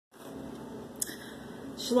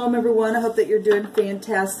Shalom everyone, I hope that you're doing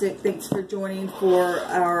fantastic. Thanks for joining for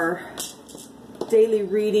our daily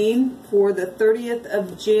reading for the 30th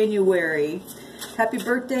of January. Happy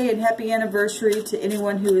birthday and happy anniversary to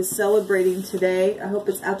anyone who is celebrating today. I hope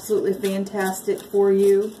it's absolutely fantastic for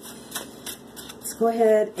you. Let's go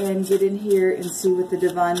ahead and get in here and see what the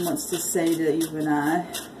Divine wants to say to you and I.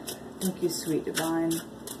 Thank you, sweet Divine.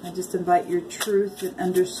 I just invite your truth and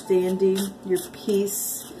understanding, your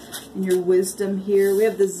peace, and your wisdom here. We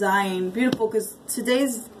have the Zion, beautiful, because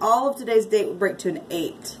all of today's date will break to an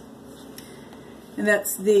 8, and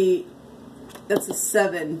that's a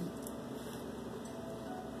 7.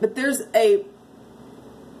 But there's I'm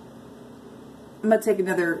gonna take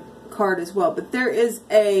another card as well. But there is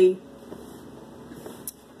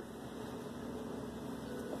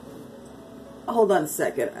hold on a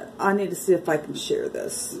second. I need to see if I can share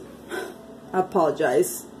this. I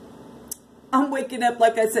apologize. I'm waking up,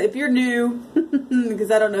 like I said, if you're new,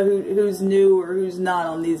 because I don't know who's new or who's not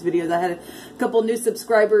on these videos. I had a couple new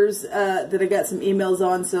subscribers that I got some emails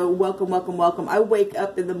on, so welcome, welcome, welcome. I wake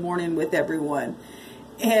up in the morning with everyone,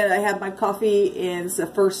 and I have my coffee, and it's the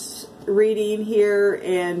first reading here,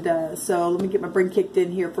 and so let me get my brain kicked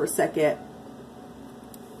in here for a second.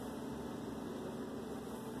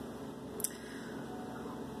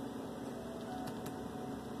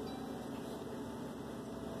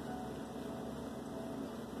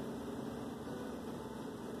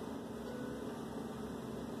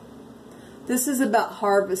 This is about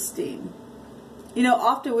harvesting. You know,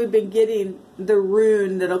 often we've been getting the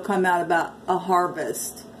rune that'll come out about a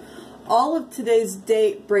harvest. All of today's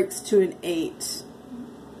date breaks to an 8.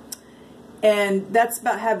 And that's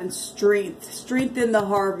about having strength. Strength in the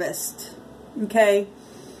harvest. Okay?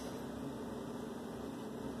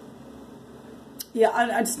 Yeah,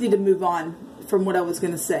 I just need to move on from what I was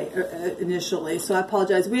going to say initially. So I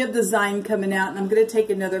apologize. We have the Zion coming out, and I'm going to take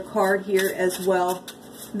another card here as well.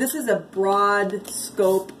 This is a broad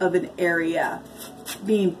scope of an area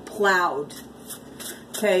being plowed.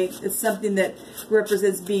 Okay, it's something that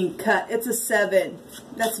represents being cut. It's a 7.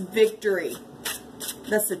 That's victory.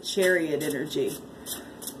 That's a Chariot energy.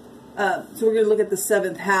 So we're going to look at the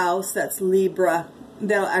 7th house. That's Libra.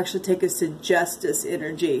 That'll actually take us to justice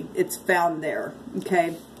energy. It's found there.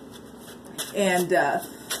 Okay, and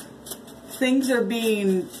things are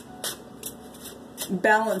being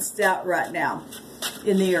balanced out right now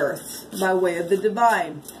in the earth by way of the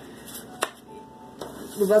Divine.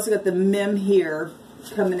 We've also got the Mem here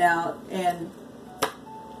coming out, and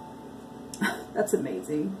that's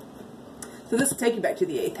amazing. So this will take you back to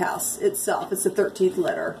the 8th house itself. It's the 13th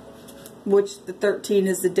letter, which the 13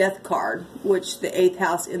 is the death card, which the 8th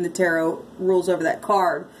house in the tarot rules over that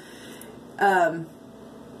card. So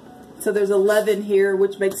there's 11 here,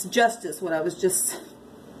 which makes justice, what I was just...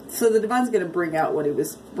 So the Divine's going to bring out what he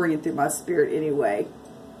was bringing through my spirit anyway.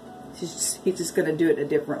 He's just going to do it in a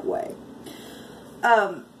different way.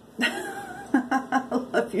 I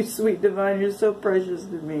love you, sweet Divine. You're so precious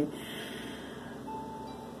to me.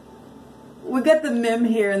 We got the Mem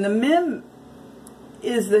here, and the Mem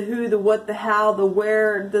is the who, the what, the how, the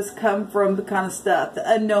where does come from, the kind of stuff. The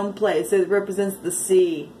unknown place. It represents the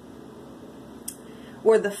sea,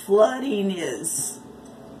 where the flooding is.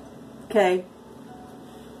 Okay?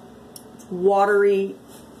 Watery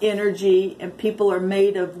energy, and people are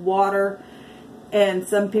made of water, and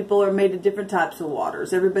some people are made of different types of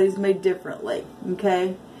waters. Everybody's made differently.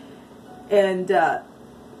 Okay? And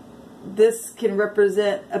this can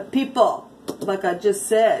represent a people, like I just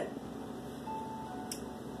said.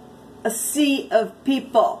 A sea of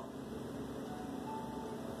people.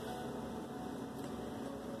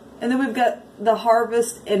 And then we've got the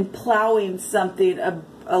harvest and plowing something,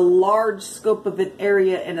 a large scope of an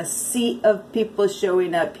area, and a sea of people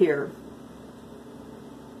showing up here.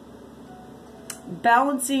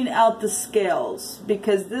 Balancing out the scales,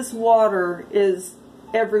 because this water is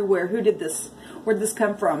everywhere. Who did this? Where did this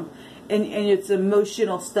come from? And it's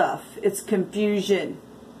emotional stuff. It's confusion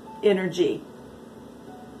energy.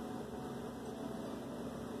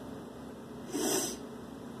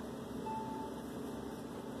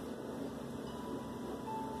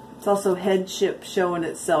 It's also headship showing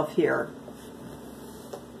itself here.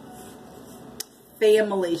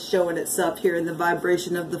 Family showing itself here in the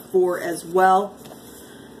vibration of the 4 as well.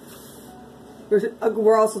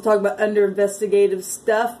 We're also talking about under-investigative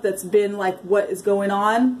stuff that's been like, what is going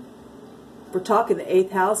on? We're talking the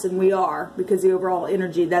 8th house, and we are, because the overall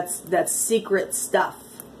energy, that's secret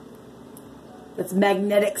stuff. That's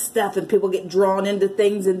magnetic stuff, and people get drawn into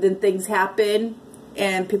things, and then things happen,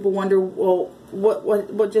 and people wonder, well,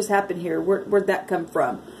 what just happened here? Where'd that come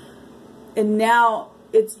from? And now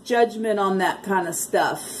it's judgment on that kind of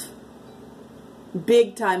stuff.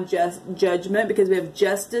 Big time judgment, because we have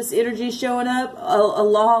justice energy showing up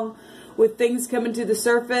along with things coming to the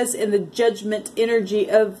surface, and the judgment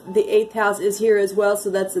energy of the 8th house is here as well. So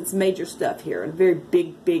that's its major stuff here in a very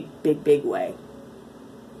big way.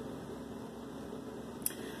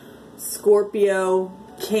 Scorpio,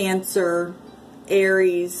 Cancer,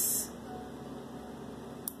 Aries,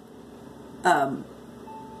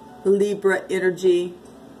 Libra energy.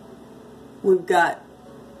 We've got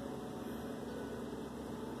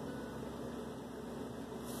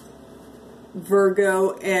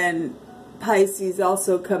Virgo and Pisces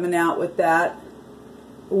also coming out with that,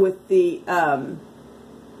 with the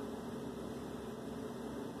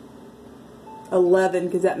 11,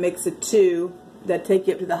 because that makes a 2 that take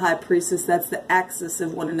you up to the High Priestess. That's the axis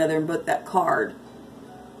of one another in both that card.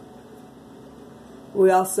 We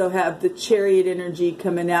also have the Chariot energy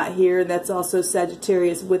coming out here. That's also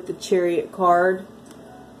Sagittarius with the Chariot card.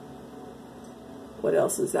 What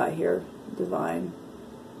else is out here? Divine.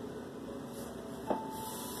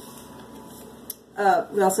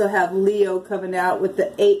 We also have Leo coming out with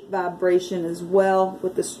the 8 vibration as well,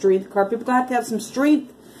 with the Strength card. People have to have some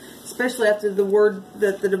strength, especially after the word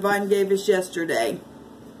that the Divine gave us yesterday.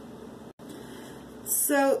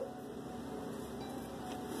 So,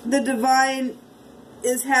 the Divine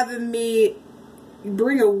is having me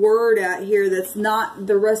bring a word out here that's not,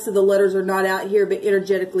 the rest of the letters are not out here, but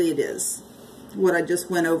energetically it is. What I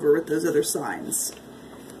just went over with those other signs.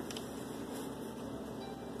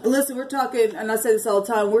 Listen, we're talking, and I say this all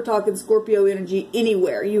the time, we're talking Scorpio energy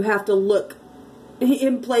anywhere. You have to look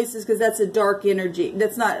in places, because that's a dark energy.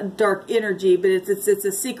 That's not a dark energy, but it's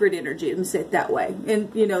a secret energy. Let me say it that way. And,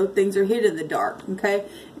 you know, things are hid in the dark, okay?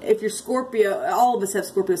 If you're Scorpio, all of us have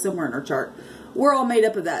Scorpio somewhere in our chart. We're all made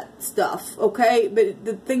up of that stuff, okay? But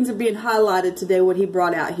the things are being highlighted today, what he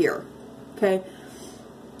brought out here, okay?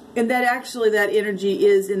 And that actually, that energy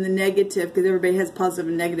is in the negative, because everybody has positive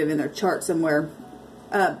and negative in their chart somewhere.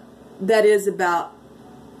 That is about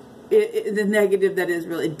the negative. That is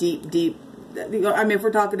really deep. I mean, if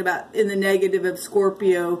we're talking about in the negative of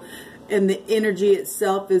Scorpio, and the energy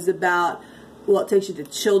itself is about, well, it takes you to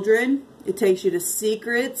children, it takes you to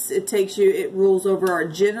secrets, it rules over our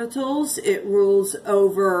genitals, it rules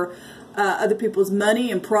over other people's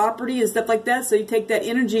money and property and stuff like that. So you take that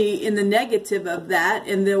energy in the negative of that,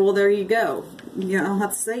 and then, well, there you go. You don't have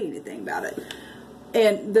to say anything about it.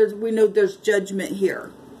 And we know there's judgment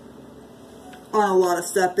here on a lot of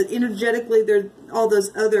stuff, but energetically, there's all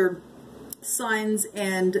those other signs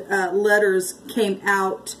and letters came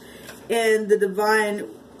out, and the Divine,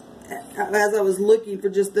 as I was looking for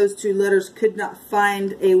just those 2 letters, could not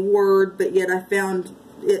find a word, but yet I found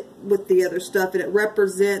it with the other stuff, and it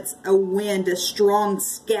represents a wind, a strong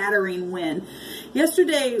scattering wind.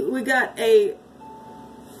 Yesterday, we got a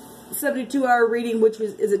 72-hour reading, which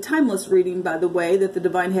is a timeless reading, by the way, that the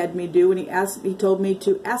Divine had me do, and he told me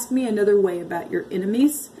to ask me another way about your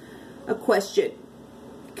enemies, a question,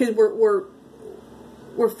 because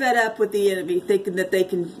we're fed up with the enemy, thinking that they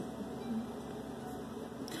can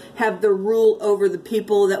have the rule over the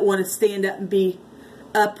people that want to stand up and be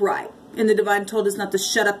upright. And the Divine told us not to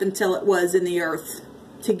shut up until it was in the earth,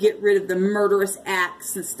 to get rid of the murderous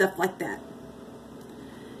acts and stuff like that.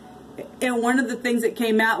 And one of the things that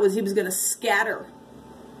came out was he was going to scatter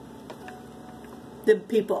the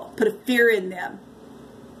people, put a fear in them.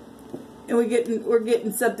 And we're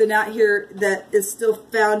getting something out here that is still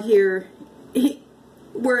found here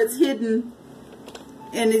where it's hidden.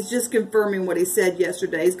 And he's just confirming what he said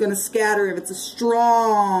yesterday. He's going to scatter him. It's a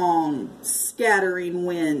strong scattering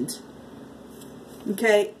wind.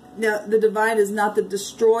 Okay. Now, the Divine is not the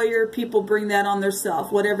destroyer. People bring that on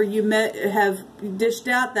themselves. Whatever you have dished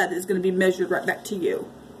out, that is going to be measured right back to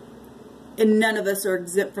you. And none of us are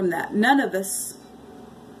exempt from that. None of us.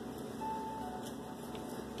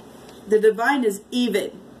 The Divine is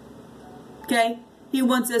even. Okay? He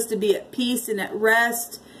wants us to be at peace and at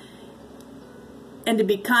rest, and to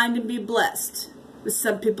be kind and be blessed. But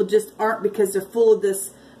some people just aren't, because they're full of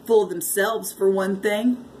this, full of themselves, for one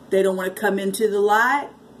thing. They don't want to come into the light.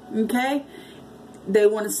 Okay? They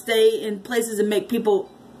want to stay in places and make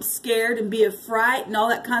people scared and be of fright and all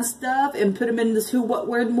that kind of stuff, and put them in this who, what,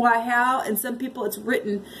 where, and why, how. And some people, it's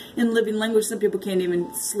written in living language. Some people can't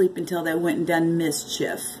even sleep until they went and done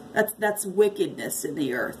mischief. That's wickedness in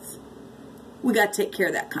the earth. We got to take care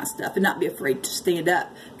of that kind of stuff and not be afraid to stand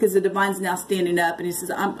up, because the Divine's now standing up, and he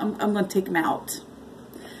says, I'm going to take them out.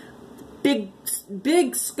 Big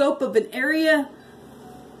scope of an area.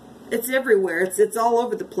 It's everywhere. It's all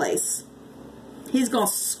over the place. He's going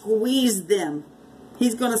to squeeze them.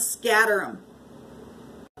 He's going to scatter them.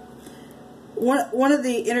 One of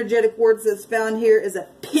the energetic words that's found here is a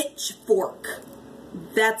pitchfork.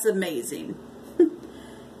 That's amazing.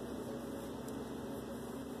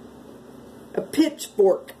 A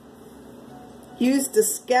pitchfork used to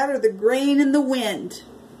scatter the grain in the wind.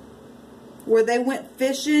 Where they went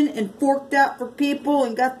fishing and forked out for people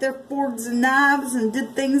and got their forks and knives and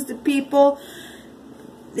did things to people.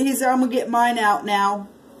 These are, I'm going to get mine out now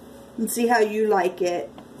and see how you like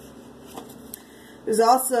it. There's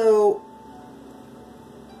also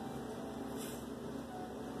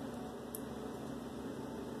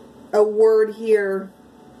a word here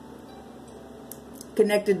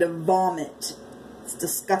connected to vomit. It's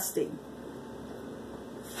disgusting.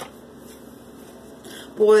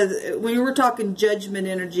 Boy, when you were talking judgment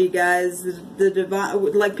energy, guys, the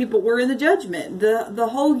divine, like people, we're in the judgment. The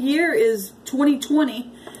whole year is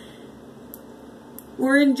 2020.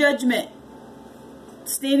 We're in judgment.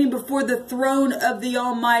 Standing before the throne of the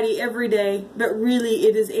Almighty every day. But really,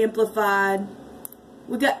 it is amplified.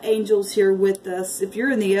 We got angels here with us. If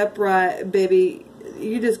you're in the upright, baby,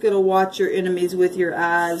 you're just going to watch your enemies with your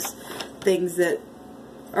eyes. Things that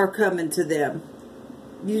are coming to them.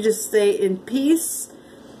 You just stay in peace.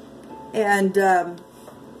 And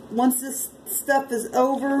once this stuff is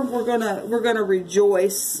over, we're gonna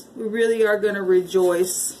rejoice. We really are gonna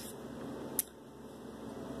rejoice.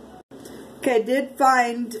 Okay, I did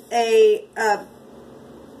find a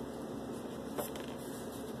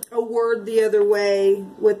word the other way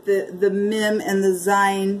with the mem and the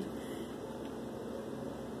zayin.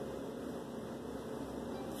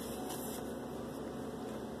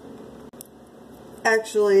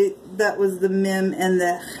 Actually, that was the mem and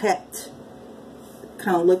the het.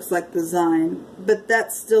 Kind of looks like the zayin, but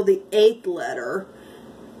that's still the 8th letter.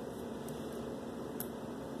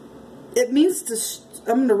 It means to,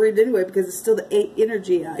 I'm going to read it anyway because it's still the 8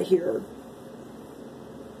 energy out here.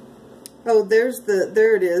 Oh, there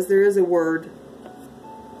it is. There is a word.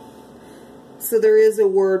 So there is a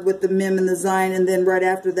word with the mem and the zayin, and then right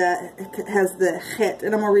after that it has the het.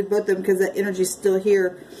 And I'm going to read both of them because that energy is still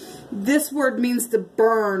here. This word means to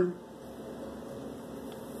burn.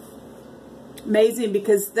 Amazing,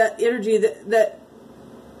 because that energy that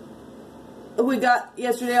we got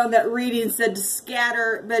yesterday on that reading said to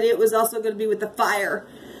scatter, but it was also going to be with the fire.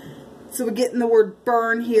 So we're getting the word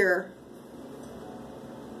burn here.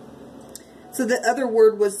 So the other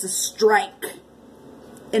word was to strike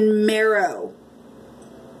and marrow.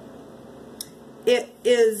 It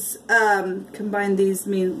is, combine these,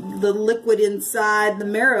 mean the liquid inside. The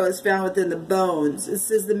marrow is found within the bones. It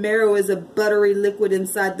says the marrow is a buttery liquid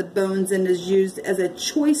inside the bones and is used as a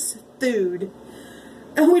choice food.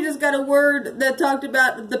 And we just got a word that talked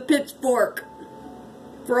about the pitchfork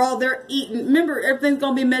for all they're eating. Remember, everything's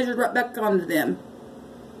going to be measured right back onto them.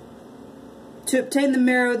 To obtain the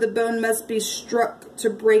marrow, the bone must be struck to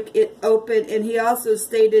break it open. And he also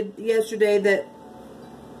stated yesterday that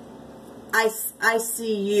I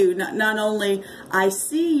see you. Not only I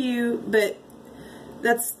see you, but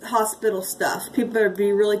that's hospital stuff. People better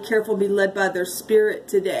be really careful, be led by their spirit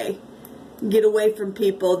today. Get away from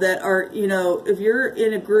people that are, you know, if you're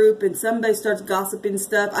in a group and somebody starts gossiping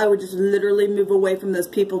stuff, I would just literally move away from those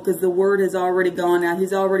people because the word has already gone out.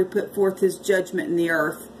 He's already put forth his judgment in the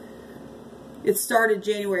earth. It started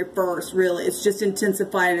January 1st, really. It's just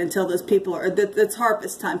intensifying until those people are, that's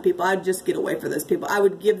harvest time people. I'd just get away from those people. I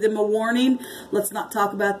would give them a warning. Let's not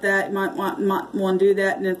talk about that. You might want to do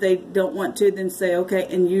that. And if they don't want to, then say, okay,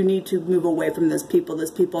 and you need to move away from those people.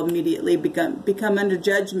 Those people immediately become under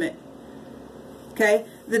judgment. Okay?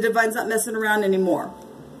 The divine's not messing around anymore.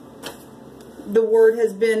 The word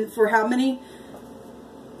has been for how many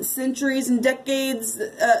centuries and decades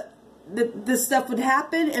this stuff would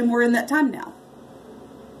happen, and we're in that time now.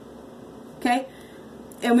 Okay?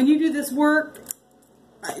 And when you do this work,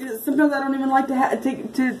 sometimes I don't even like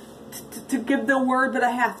to give the word, but I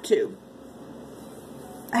have to.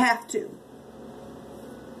 I have to.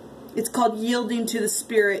 It's called yielding to the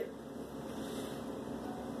Spirit.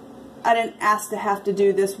 I didn't ask to have to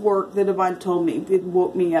do this work. The divine told me. It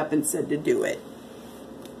woke me up and said to do it.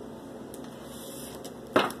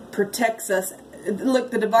 Protects us. Look,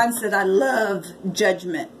 the divine said, I love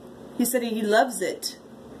judgment. He said he loves it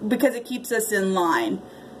because it keeps us in line.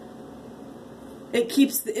 It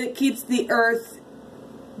keeps the earth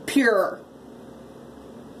pure.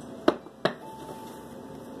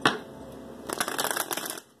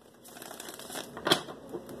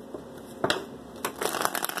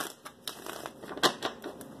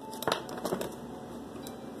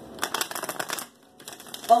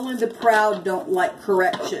 Only the proud don't like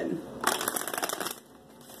correction.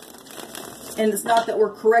 And it's not that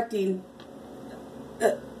we're correcting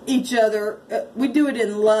each other. We do it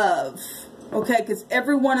in love, okay? Because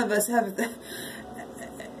every one of us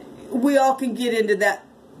we all can get into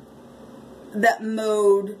that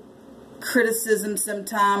mode, criticism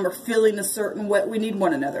sometime, or feeling a certain way. We need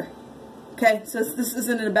one another. Okay, so this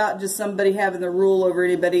isn't about just somebody having the rule over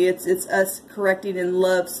anybody. It's us correcting in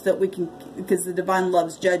love so that we can, because the divine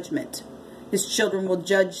loves judgment. His children will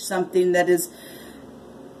judge something that is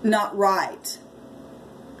not right.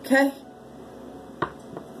 Okay?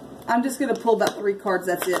 I'm just going to pull about 3 cards,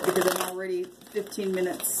 that's it, because I'm already 15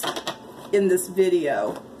 minutes in this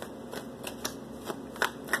video.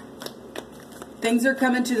 Things are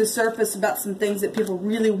coming to the surface about some things that people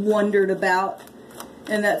really wondered about.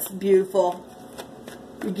 And that's beautiful.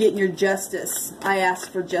 You're getting your justice. I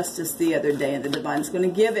asked for justice the other day, and the divine's going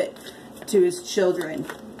to give it to his children.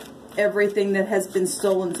 Everything that has been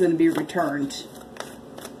stolen is going to be returned.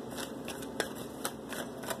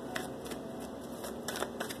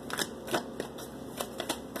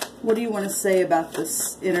 What do you want to say about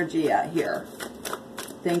this energy out here?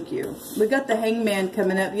 Thank you. We got the Hangman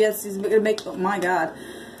coming up. Yes, he's going to make... Oh, my God.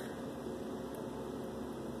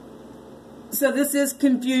 So this is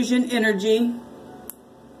confusion energy.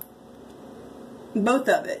 Both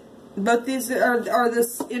of it. Both these are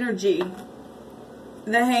this energy.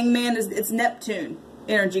 The Hangman is, it's Neptune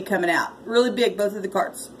energy coming out. Really big, both of the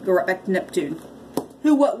cards. Go right back to Neptune.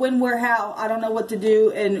 Who, what, when, where, how. I don't know what to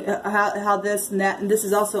do, and how this and that. And this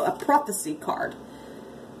is also a prophecy card.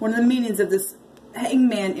 One of the meanings of this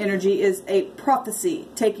Hangman energy is a prophecy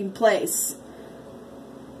taking place.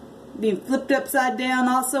 Being flipped upside down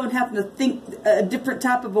also, and having to think a different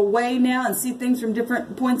type of a way now and see things from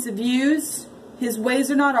different points of views. His ways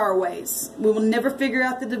are not our ways. We will never figure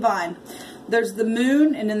out the divine. There's the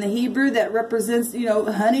moon, and in the Hebrew that represents, you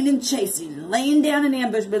know, hunting and chasing, laying down an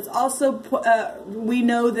ambush, but it's also, we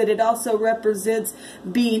know that it also represents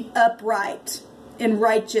being upright and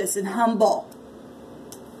righteous and humble.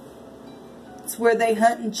 It's where they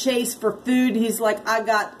hunt and chase for food. He's like, I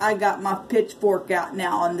got my pitchfork out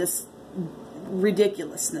now on this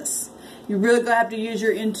ridiculousness. You're really going to have to use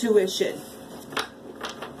your intuition.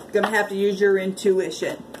 Going to have to use your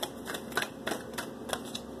intuition.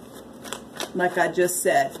 Like I just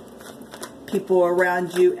said, people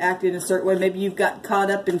around you acting a certain way. Maybe you've got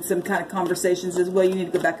caught up in some kind of conversations as well. You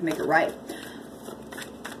need to go back and make it right.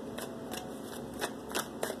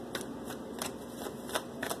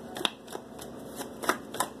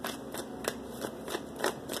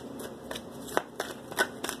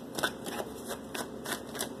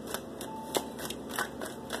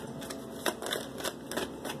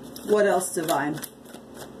 What else, divine?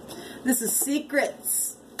 This is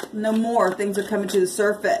secrets. No more. Things are coming to the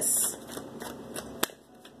surface.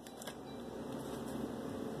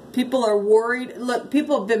 People are worried. Look,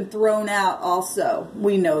 people have been thrown out also.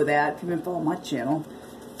 We know that. If you've been following my channel.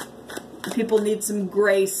 People need some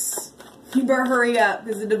grace. You better hurry up,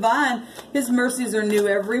 because the divine, his mercies are new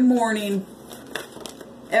every morning.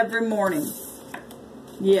 Every morning.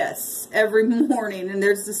 Yes, every morning. And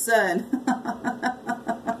there's the sun.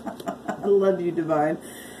 I love you, divine.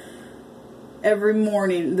 Every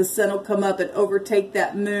morning, the sun will come up and overtake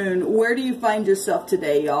that moon. Where do you find yourself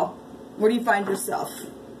today, y'all? Where do you find yourself?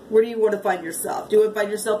 Where do you want to find yourself? Do you want to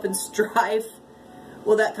find yourself in strife?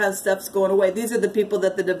 Well, that kind of stuff's going away. These are the people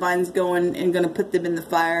that the divine's going and going to put them in the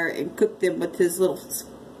fire and cook them with his little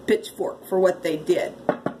pitchfork for what they did.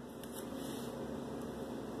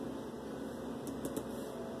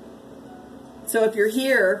 So if you're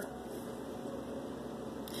here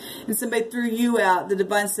and somebody threw you out, the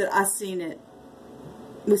divine said, I seen it.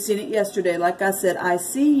 We seen it yesterday. Like I said, I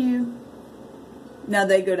see you. Now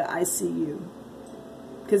they go to I see you.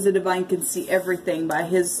 Because the divine can see everything by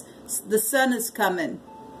his... The sun is coming.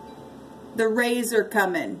 The rays are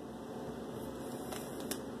coming.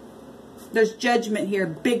 There's judgment here,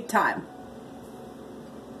 big time.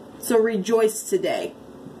 So rejoice today.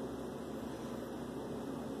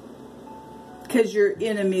 Because your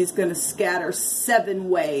enemy is going to scatter 7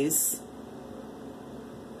 ways.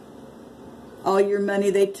 All your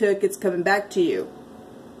money they took, it's coming back to you.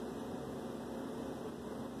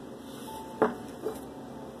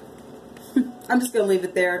 I'm just going to leave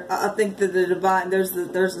it there. I think that the divine, there's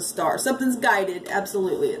a star. Something's guided.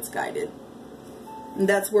 Absolutely, it's guided. And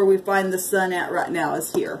that's where we find the sun at right now,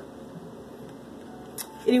 is here.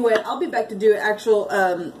 Anyway, I'll be back to do an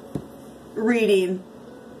actual reading.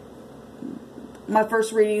 My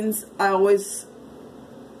first readings, I always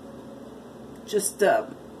just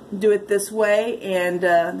do it this way. And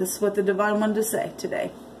this is what the divine wanted to say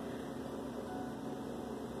today.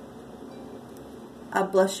 I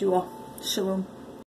bless you all. Shalom.